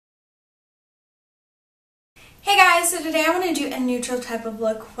Hey guys, so today I want to do a neutral type of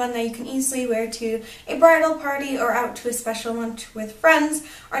look, one that you can easily wear to a bridal party or out to a special lunch with friends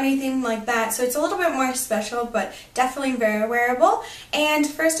or anything like that. So it's a little bit more special, but definitely very wearable. And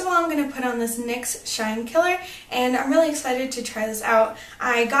first of all, I'm going to put on this NYX Shine Killer, and I'm really excited to try this out.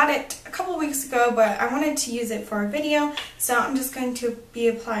 I got it a couple weeks ago, but I wanted to use it for a video, so I'm just going to be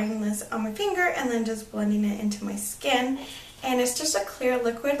applying this on my finger and then just blending it into my skin. And it's just a clear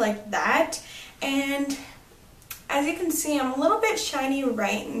liquid like that. And as you can see, I'm a little bit shiny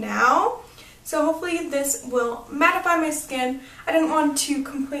right now, so hopefully this will mattify my skin. I didn't want to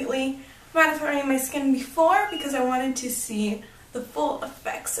completely mattify my skin before because I wanted to see the full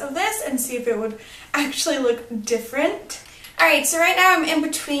effects of this and see if it would actually look different. Alright, so right now I'm in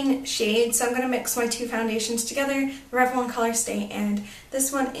between shades, so I'm going to mix my two foundations together, the Revlon Colorstay, and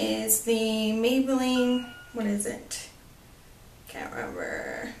this one is the Maybelline, what is it? Can't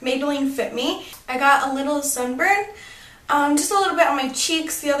remember. Maybelline Fit Me. I got a little sunburn, just a little bit on my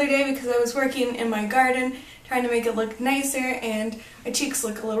cheeks the other day because I was working in my garden trying to make it look nicer, and my cheeks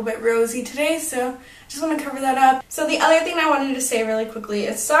look a little bit rosy today, so I just want to cover that up. So the other thing I wanted to say really quickly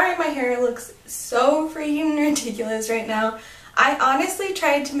is sorry my hair looks so freaking ridiculous right now. I honestly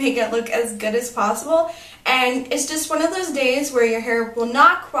tried to make it look as good as possible, and it's just one of those days where your hair will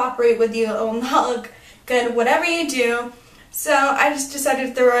not cooperate with you. It will not look good whatever you do. So I just decided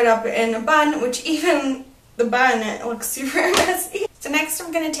to throw it up in a bun, which even the bun, it looks super messy. So next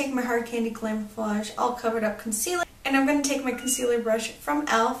I'm going to take my Hard Candy Camouflage all covered up concealer, and I'm going to take my concealer brush from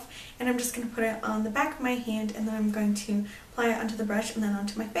e.l.f. and I'm just going to put it on the back of my hand, and then I'm going to apply it onto the brush and then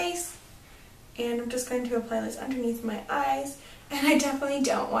onto my face. And I'm just going to apply this underneath my eyes. And I definitely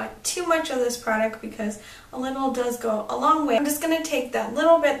don't want too much of this product because a little does go a long way. I'm just going to take that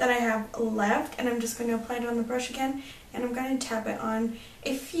little bit that I have left and I'm just going to apply it on the brush again, and I'm going to tap it on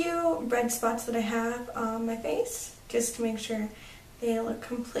a few red spots that I have on my face just to make sure they look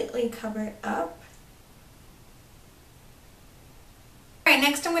completely covered up. Alright,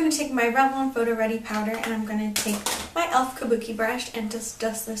 next I'm going to take my Revlon Photoready powder and I'm going to take my e.l.f. Kabuki brush and just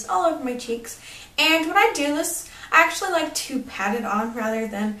dust this all over my cheeks. And when I do this, I actually like to pat it on rather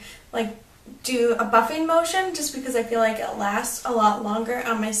than like do a buffing motion, just because I feel like it lasts a lot longer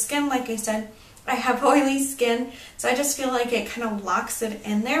on my skin. Like I said, I have oily skin, so I just feel like it kind of locks it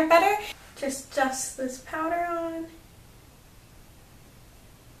in there better. Just dust this powder on.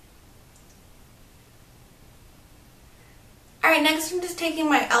 Alright, next I'm just taking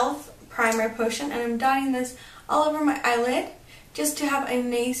my e.l.f. primer potion and I'm dotting this all over my eyelid just to have a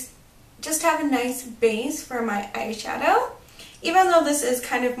nice base for my eyeshadow. Even though this is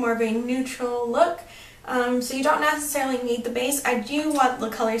kind of more of a neutral look, so you don't necessarily need the base, I do want the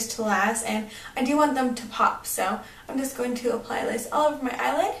colors to last and I do want them to pop, so I'm just going to apply this all over my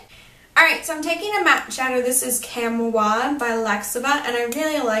eyelid. Alright, so I'm taking a matte shadow. This is Camouflage by Lancome, and I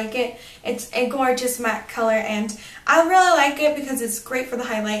really like it. It's a gorgeous matte color, and I really like it because it's great for the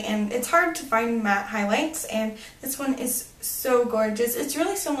highlight, and it's hard to find matte highlights, and this one is so gorgeous. It's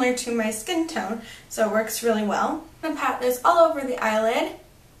really similar to my skin tone, so it works really well. I'm going to pat this all over the eyelid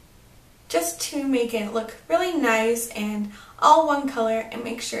just to make it look really nice and all one color and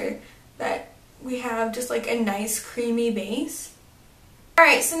make sure that we have just like a nice creamy base.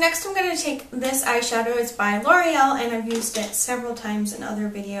 Alright, so next I'm going to take this eyeshadow. It's by L'Oreal and I've used it several times in other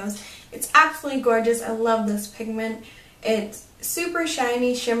videos. It's absolutely gorgeous. I love this pigment. It's super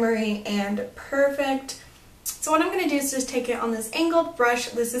shiny, shimmery, and perfect. So what I'm going to do is just take it on this angled brush.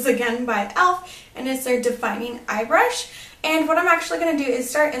 This is again by e.l.f. and it's their defining eye brush. And what I'm actually going to do is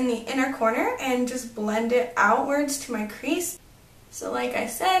start in the inner corner and just blend it outwards to my crease. So like I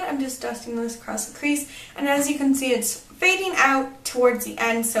said, I'm just dusting this across the crease, and as you can see it's fading out towards the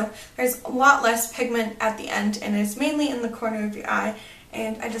end, so there's a lot less pigment at the end and it's mainly in the corner of your eye,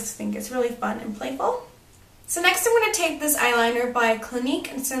 and I just think it's really fun and playful. So next I'm going to take this eyeliner by Clinque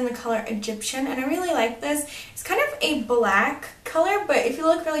and it's in the color Egyptian, and I really like this. It's kind of a black color, but if you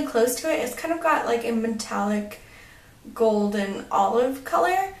look really close to it, it's kind of got like a metallic golden olive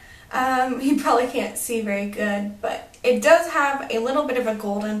color. You probably can't see very good, but it does have a little bit of a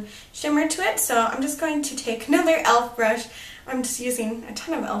golden shimmer to it, so I'm just going to take another e.l.f. brush. I'm just using a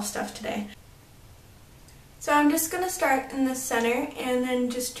ton of e.l.f. stuff today. So I'm just going to start in the center and then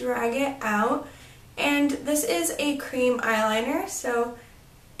just drag it out. And this is a cream eyeliner, so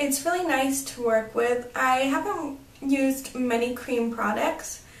it's really nice to work with. I haven't used many cream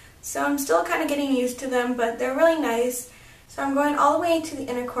products, so I'm still kind of getting used to them, but they're really nice. So I'm going all the way to the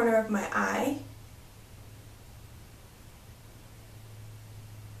inner corner of my eye.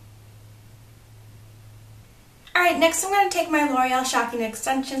 Alright, next I'm going to take my L'Oreal Shocking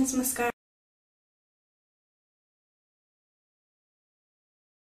Extensions mascara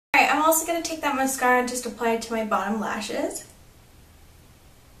also going to take that mascara and just apply it to my bottom lashes.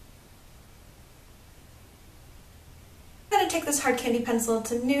 I'm going to take this hard candy pencil,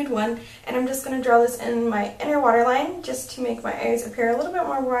 it's a nude one, and I'm just going to draw this in my inner waterline just to make my eyes appear a little bit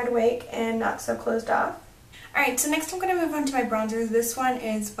more wide awake and not so closed off. Alright, so next I'm going to move on to my bronzer. This one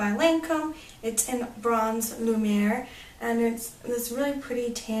is by Lancome. It's in Bronze Lumiere, and it's this really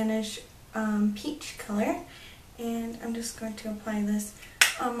pretty tannish peach color. And I'm just going to apply this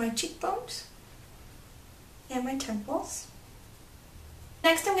on my cheekbones and my temples.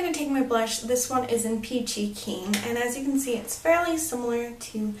 Next I'm going to take my blush. This one is in Peachy Keen, and as you can see it's fairly similar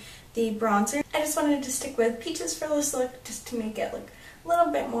to the bronzer. I just wanted to stick with peaches for this look just to make it look a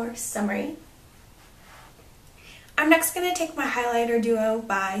little bit more summery. I'm next going to take my highlighter duo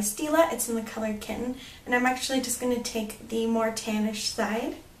by Stila. It's in the color Kitten, and I'm actually just going to take the more tannish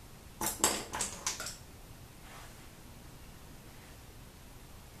side.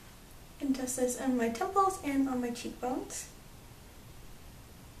 And dust this on my temples and on my cheekbones.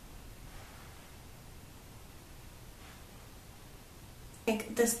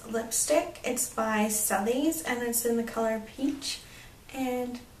 Take this lipstick. It's by Sothy's, and it's in the color Peach.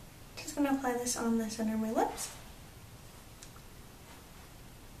 And I'm just going to apply this on the center of my lips.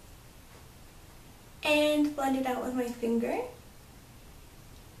 And blend it out with my finger.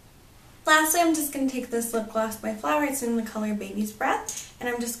 Lastly, I'm just going to take this lip gloss by Flower. It's in the color Baby's Breath, and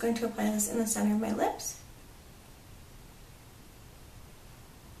I'm just going to apply this in the center of my lips.